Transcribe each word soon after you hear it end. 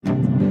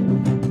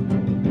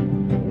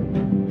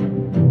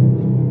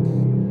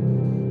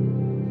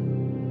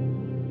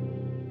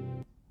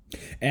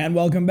And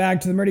welcome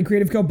back to the Murdy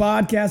Creative Co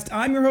podcast.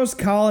 I'm your host,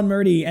 Colin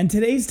Murdy, and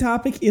today's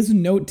topic is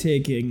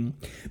note-taking.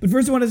 But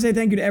first, I want to say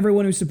thank you to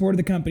everyone who supported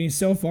the company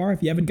so far.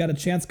 If you haven't got a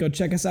chance, go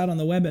check us out on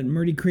the web at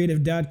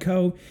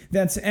murdycreative.co.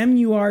 That's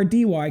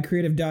MURDY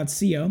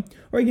creative.co.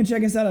 Or you can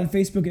check us out on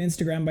Facebook and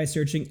Instagram by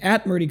searching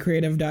at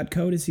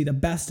murdycreative.co to see the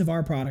best of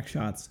our product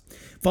shots.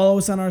 Follow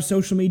us on our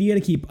social media to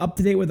keep up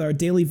to date with our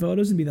daily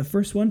photos and be the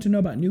first one to know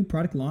about new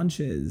product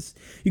launches.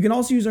 You can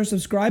also use our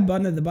subscribe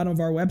button at the bottom of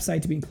our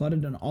website to be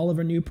included on all of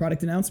our new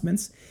product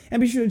announcements.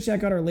 And be sure to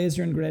check out our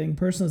laser engraving,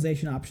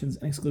 personalization options,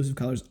 and exclusive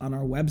colors on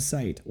our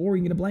website. Or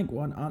you can get a blank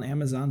one on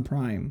Amazon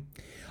Prime.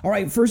 All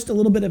right, first, a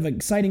little bit of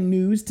exciting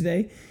news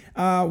today.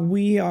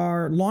 We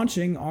are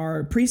launching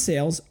our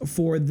pre-sales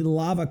for the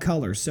Lava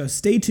Color. So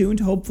stay tuned.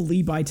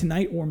 Hopefully by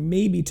tonight or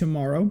maybe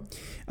tomorrow,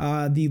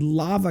 the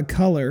Lava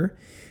Color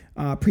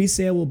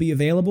pre-sale will be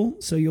available,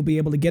 so you'll be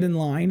able to get in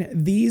line.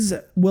 These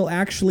will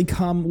actually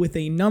come with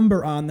a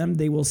number on them.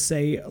 They will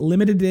say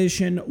limited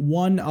edition,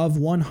 1 of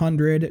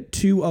 100,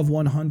 2 of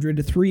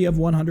 100, 3 of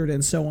 100,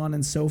 and so on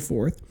and so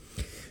forth.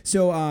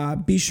 So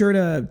be sure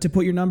to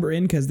put your number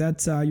in, because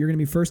that's you're going to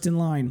be first in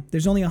line.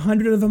 There's only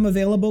 100 of them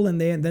available, and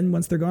then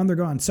once they're gone, they're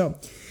gone. So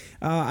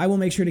I will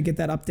make sure to get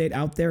that update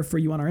out there for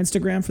you on our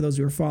Instagram, for those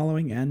who are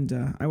following,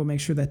 and I will make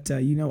sure that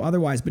you know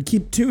otherwise. But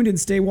keep tuned and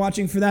stay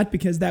watching for that,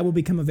 because that will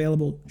become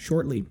available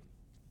shortly.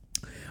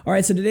 All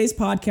right, so today's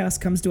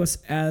podcast comes to us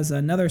as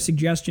another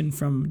suggestion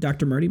from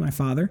Dr. Murdy, my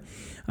father.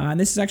 And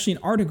this is actually an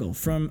article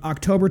from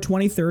October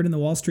 23rd in the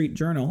Wall Street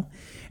Journal.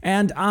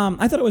 And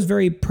I thought it was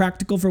very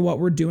practical for what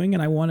we're doing,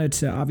 and I wanted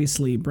to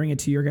obviously bring it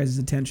to your guys'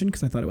 attention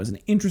because I thought it was an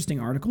interesting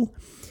article.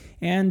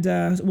 And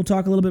we'll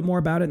talk a little bit more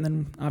about it, and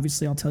then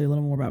obviously I'll tell you a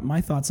little more about my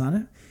thoughts on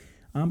it.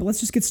 But let's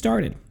just get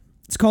started.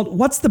 It's called,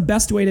 What's the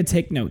Best Way to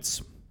Take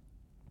Notes?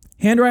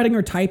 Handwriting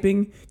or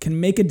typing can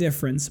make a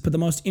difference, but the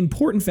most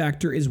important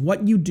factor is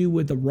what you do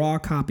with the raw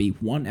copy,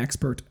 one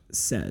expert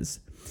says.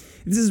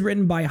 This is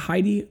written by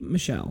Heidi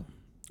Mitchell.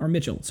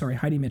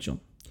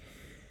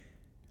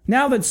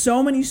 Now that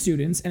so many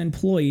students and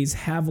employees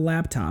have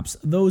laptops,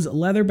 those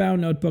leather-bound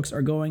notebooks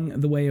are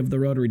going the way of the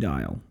rotary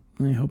dial.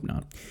 I hope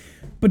not.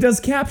 But does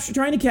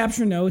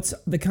typing notes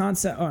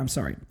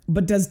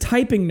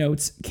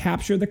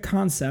capture the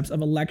concepts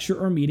of a lecture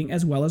or meeting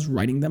as well as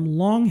writing them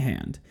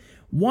longhand?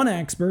 One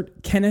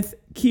expert, Kenneth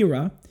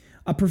Kira,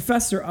 a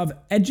professor of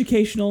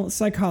educational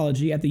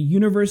psychology at the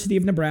University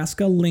of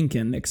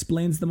Nebraska-Lincoln,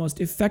 explains the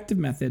most effective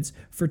methods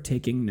for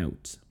taking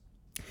notes.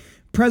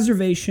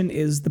 Preservation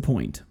is the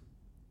point.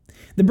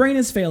 The brain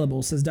is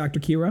fallible, says Dr.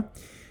 Kira,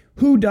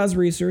 who does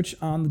research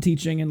on the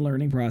teaching and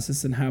learning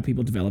process and how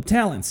people develop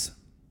talents.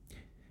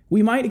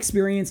 We might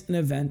experience an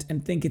event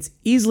and think it's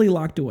easily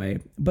locked away,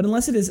 but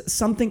unless it is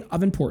something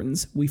of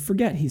importance, we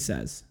forget, he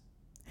says.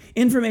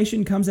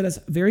 Information comes at us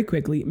very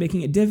quickly,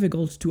 making it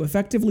difficult to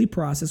effectively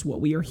process what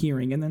we are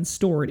hearing and then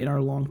store it in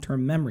our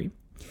long-term memory.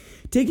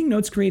 Taking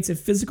notes creates a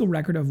physical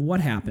record of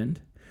what happened,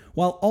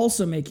 while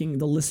also making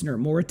the listener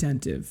more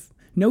attentive.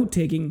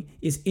 Note-taking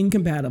is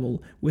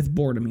incompatible with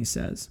boredom, he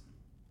says.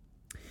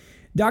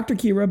 Dr.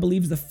 Kira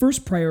believes the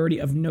first priority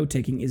of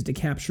note-taking is to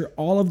capture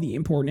all of the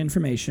important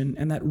information,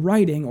 and that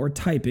writing or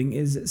typing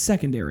is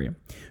secondary.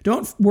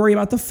 Don't worry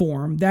about the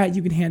form. That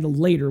you can handle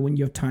later when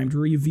you have time to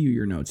review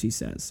your notes, he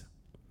says.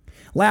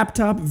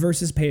 Laptop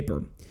versus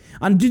paper.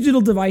 On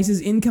digital devices,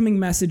 incoming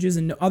messages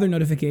and other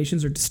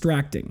notifications are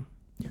distracting.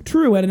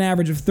 True, at an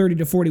average of 30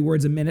 to 40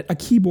 words a minute, a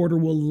keyboarder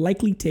will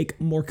likely take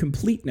more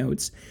complete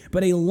notes,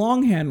 but a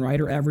longhand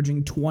writer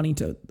averaging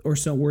 20 or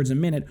so words a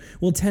minute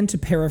will tend to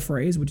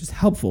paraphrase, which is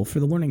helpful for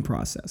the learning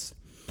process.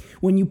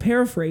 When you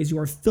paraphrase, you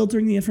are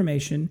filtering the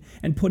information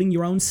and putting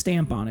your own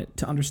stamp on it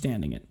to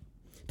understanding it,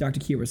 Dr.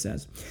 Kira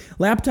says.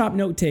 Laptop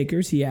note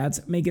takers, he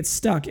adds, may get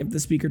stuck if the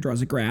speaker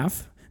draws a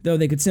graph, though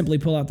they could simply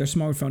pull out their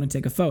smartphone and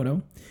take a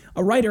photo.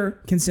 A writer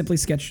can simply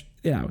sketch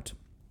it out.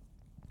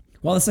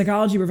 While the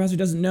psychology professor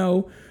doesn't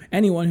know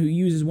anyone who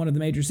uses one of the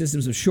major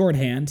systems of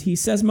shorthand, he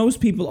says most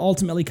people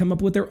ultimately come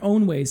up with their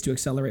own ways to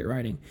accelerate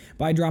writing,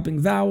 by dropping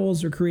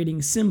vowels or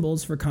creating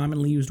symbols for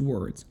commonly used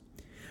words.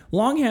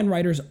 Longhand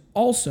writers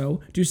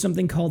also do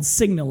something called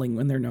signaling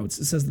in their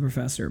notes, says the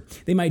professor.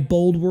 They might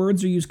bold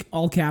words or use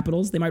all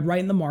capitals. They might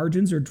write in the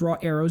margins or draw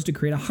arrows to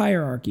create a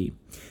hierarchy.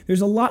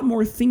 There's a lot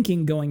more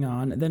thinking going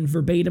on than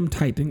verbatim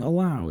typing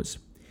allows.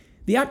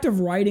 The act of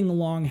writing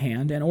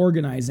longhand and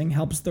organizing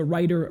helps the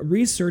writer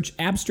research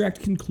abstract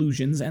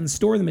conclusions and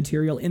store the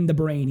material in the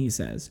brain, he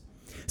says.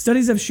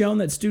 Studies have shown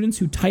that students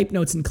who type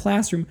notes in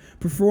classroom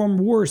perform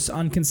worse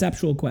on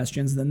conceptual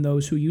questions than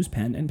those who use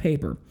pen and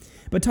paper.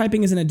 But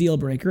typing isn't a deal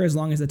breaker as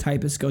long as the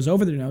typist goes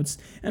over their notes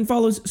and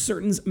follows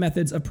certain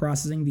methods of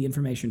processing the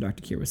information,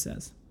 Dr. Kira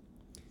says.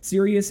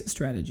 Serious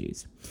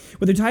strategies.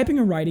 Whether typing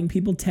or writing,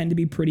 people tend to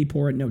be pretty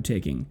poor at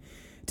note-taking.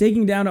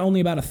 Taking down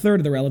only about a third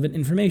of the relevant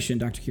information,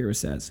 Dr. Kira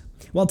says.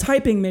 While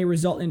typing may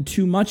result in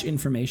too much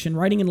information,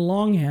 writing in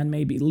longhand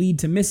may lead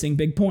to missing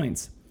big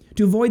points.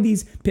 To avoid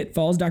these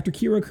pitfalls, Dr.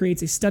 Kira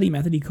creates a study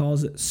method he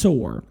calls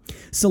SOAR.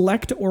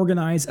 Select,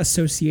 Organize,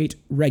 Associate,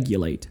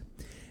 Regulate.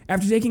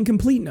 After taking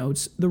complete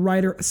notes, the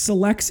writer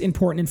selects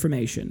important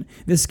information.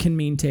 This can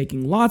mean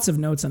taking lots of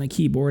notes on a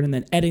keyboard and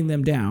then editing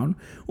them down,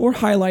 or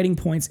highlighting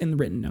points in the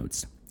written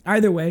notes.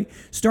 Either way,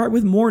 start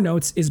with more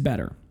notes is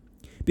better,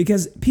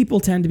 because people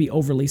tend to be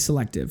overly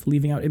selective,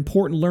 leaving out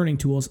important learning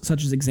tools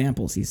such as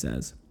examples, he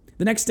says.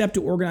 The next step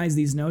to organize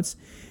these notes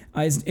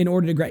is in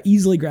order to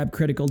easily grab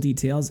critical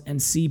details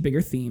and see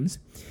bigger themes.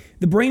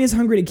 The brain is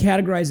hungry to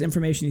categorize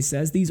information, he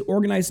says. These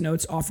organized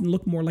notes often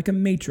look more like a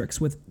matrix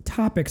with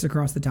topics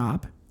across the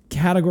top,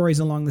 categories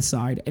along the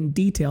side, and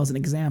details and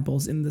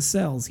examples in the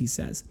cells, he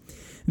says.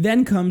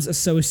 Then comes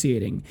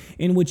associating,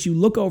 in which you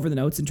look over the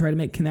notes and try to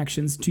make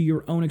connections to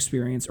your own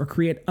experience or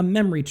create a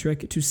memory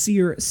trick to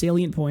sear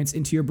salient points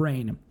into your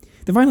brain.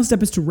 The final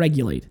step is to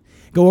regulate.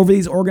 Go over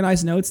these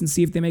organized notes and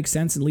see if they make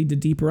sense and lead to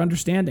deeper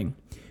understanding.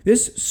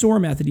 This SOAR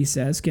method, he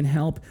says, can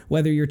help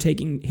whether you're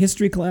taking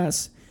history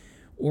class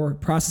or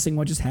processing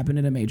what just happened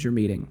in a major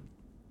meeting.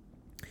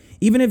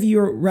 Even if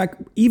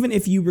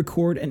you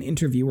record an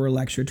interview or a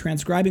lecture,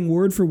 transcribing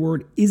word for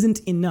word isn't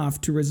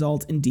enough to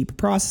result in deep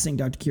processing,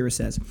 Dr. Kira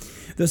says.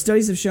 Those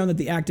studies have shown that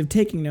the act of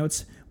taking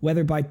notes,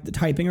 whether by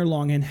typing or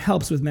longhand,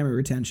 helps with memory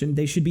retention.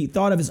 They should be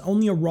thought of as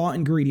only a raw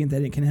ingredient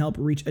that it can help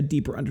reach a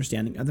deeper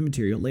understanding of the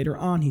material later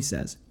on, he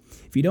says.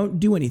 If you don't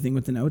do anything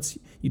with the notes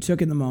you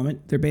took in the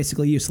moment, they're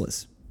basically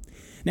useless.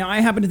 Now,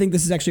 I happen to think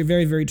this is actually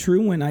very, very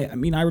true. When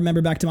I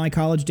remember back to my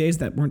college days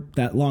that weren't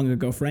that long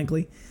ago,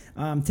 frankly.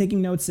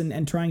 Taking notes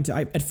and trying to...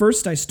 At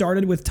first, I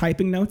started with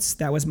typing notes.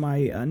 That was my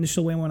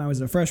initial way when I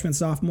was a freshman,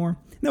 sophomore.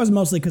 And that was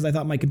mostly because I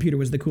thought my computer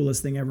was the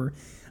coolest thing ever.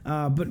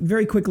 But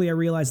very quickly, I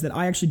realized that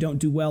I actually don't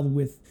do well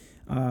with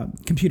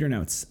computer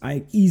notes.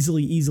 I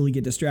easily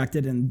get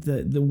distracted, and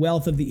the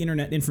wealth of the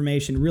internet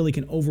information really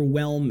can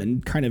overwhelm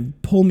and kind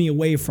of pull me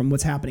away from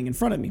what's happening in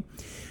front of me.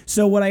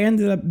 So what I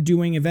ended up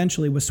doing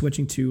eventually was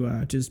switching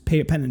to just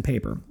pen and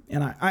paper.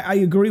 And I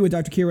agree with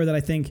Dr. Kira that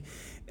I think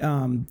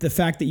the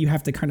fact that you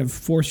have to kind of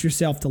force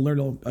yourself to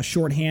learn a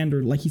shorthand,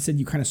 or like he said,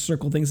 you kind of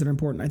circle things that are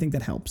important, I think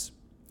that helps.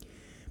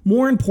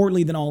 More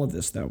importantly than all of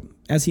this, though,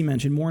 as he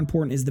mentioned, more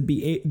important is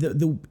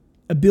the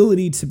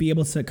ability to be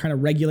able to kind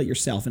of regulate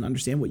yourself and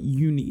understand what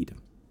you need.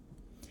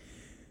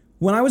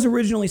 When I was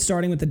originally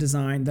starting with the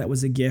design that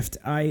was a gift,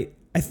 I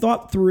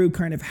thought through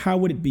kind of how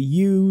would it be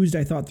used.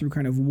 I thought through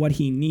kind of what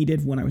he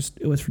needed when it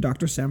was for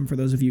Dr. Sem, for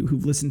those of you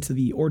who've listened to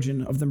the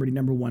Origin of the Nerdy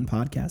Number One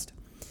podcast.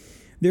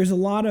 There's a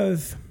lot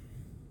of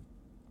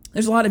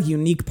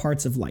unique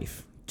parts of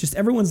life. Just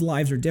everyone's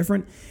lives are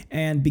different,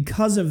 and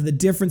because of the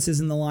differences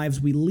in the lives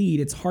we lead,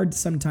 it's hard to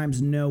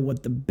sometimes know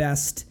what the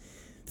best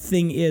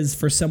thing is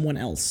for someone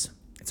else.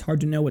 It's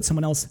hard to know what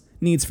someone else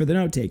needs for the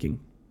note-taking.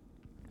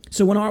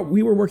 So when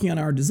we were working on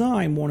our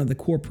design, one of the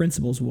core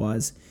principles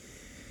was,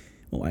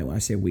 when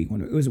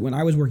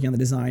I was working on the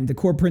design, the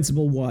core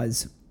principle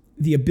was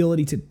the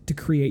ability to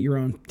create your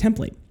own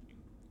template.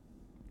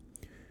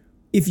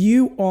 If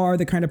you are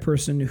the kind of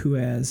person who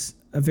has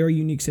a very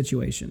unique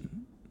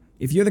situation,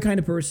 if you're the kind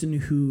of person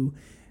who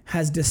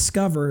has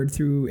discovered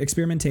through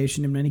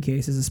experimentation in many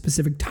cases a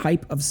specific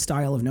type of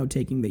style of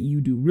note-taking that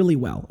you do really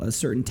well, a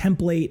certain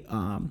template,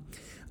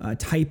 a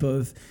type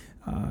of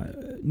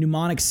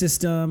mnemonic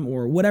system,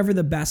 or whatever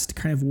the best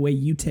kind of way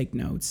you take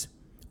notes,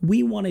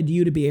 we wanted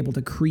you to be able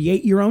to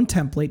create your own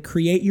template,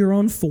 create your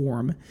own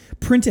form,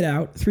 print it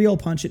out, 3-hole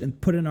punch it, and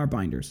put it in our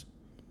binders.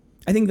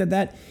 I think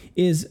that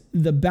is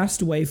the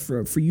best way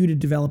for you to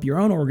develop your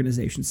own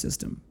organization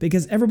system,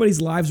 because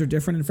everybody's lives are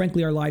different, and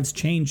frankly, our lives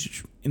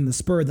change in the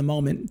spur of the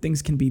moment.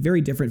 Things can be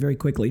very different very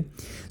quickly.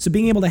 So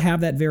being able to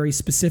have that very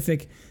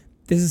specific,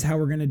 this is how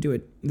we're going to do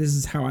it, this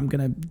is how I'm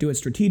going to do it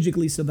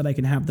strategically so that I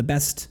can have the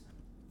best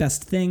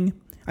thing,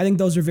 I think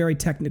those are very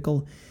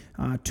technical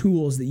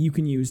tools that you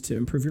can use to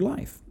improve your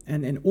life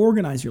and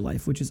organize your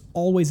life, which is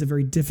always a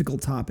very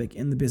difficult topic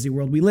in the busy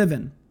world we live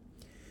in.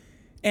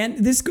 And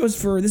this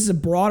is a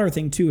broader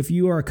thing too. If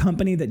you are a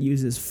company that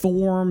uses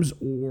forms,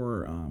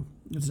 or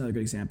what's another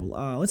good example?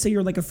 Let's say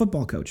you're like a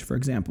football coach, for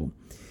example,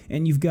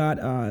 and you've got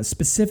a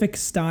specific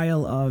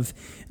style of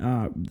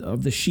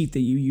the sheet that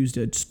you use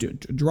to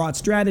draw out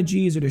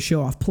strategies or to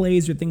show off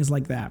plays or things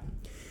like that.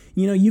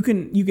 You know, you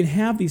can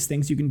have these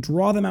things. You can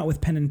draw them out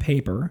with pen and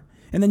paper,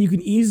 and then you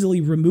can easily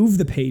remove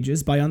the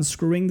pages by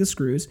unscrewing the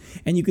screws,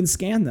 and you can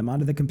scan them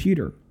onto the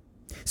computer.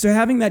 So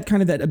having that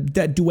kind of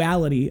that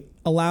duality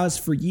allows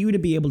for you to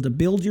be able to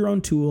build your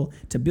own tool,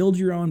 to build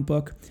your own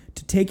book,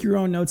 to take your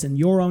own notes in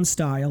your own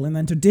style, and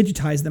then to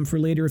digitize them for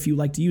later if you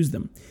like to use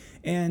them.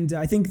 And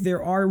I think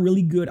there are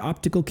really good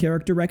optical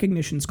character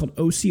recognition. It's called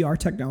OCR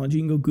technology.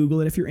 You can go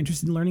Google it if you're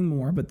interested in learning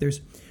more, but there's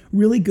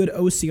really good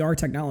OCR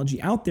technology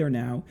out there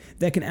now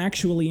that can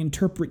actually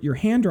interpret your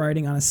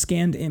handwriting on a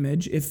scanned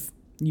image if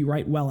you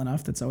write well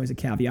enough. That's always a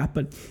caveat,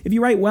 but if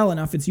you write well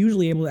enough, it's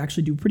usually able to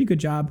actually do a pretty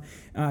good job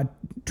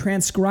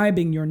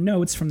transcribing your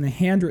notes from the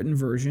handwritten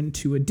version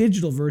to a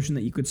digital version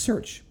that you could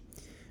search.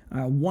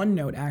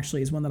 OneNote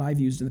actually is one that I've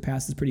used in the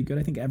past. It's pretty good.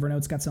 I think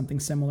Evernote's got something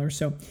similar.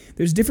 So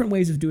there's different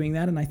ways of doing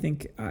that, and I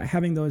think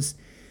having those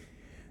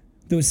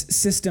those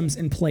systems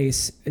in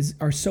place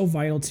are so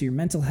vital to your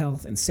mental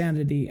health and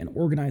sanity and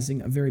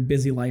organizing a very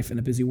busy life in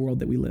a busy world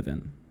that we live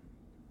in.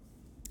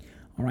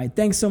 All right,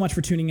 thanks so much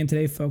for tuning in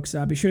today, folks.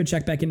 Be sure to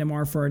check back in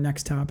tomorrow for our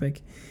next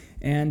topic.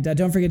 And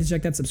don't forget to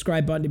check that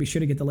subscribe button to be sure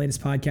to get the latest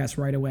podcast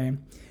right away.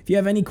 If you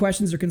have any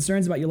questions or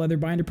concerns about your leather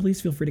binder, please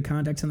feel free to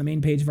contact us on the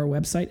main page of our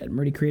website at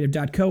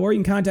murdycreative.co, or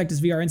you can contact us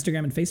via our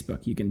Instagram and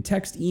Facebook. You can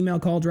text, email,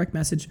 call, direct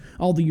message,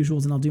 all the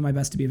usuals, and I'll do my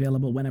best to be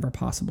available whenever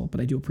possible,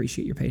 but I do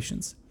appreciate your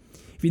patience.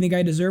 If you think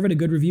I deserve it, a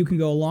good review can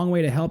go a long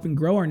way to help and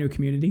grow our new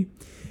community.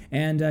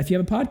 And if you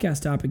have a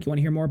podcast topic you want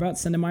to hear more about,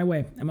 send them my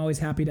way. I'm always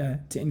happy to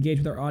engage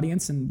with our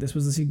audience, and this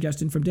was a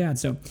suggestion from Dad.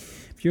 So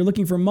if you're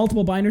looking for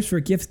multiple binders for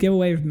gifts,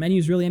 giveaway,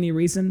 menus, really any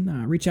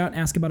reason, reach out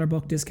and ask about our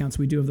book discounts.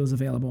 We do have those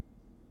available.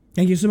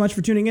 Thank you so much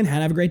for tuning in.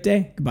 Have a great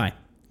day. Goodbye.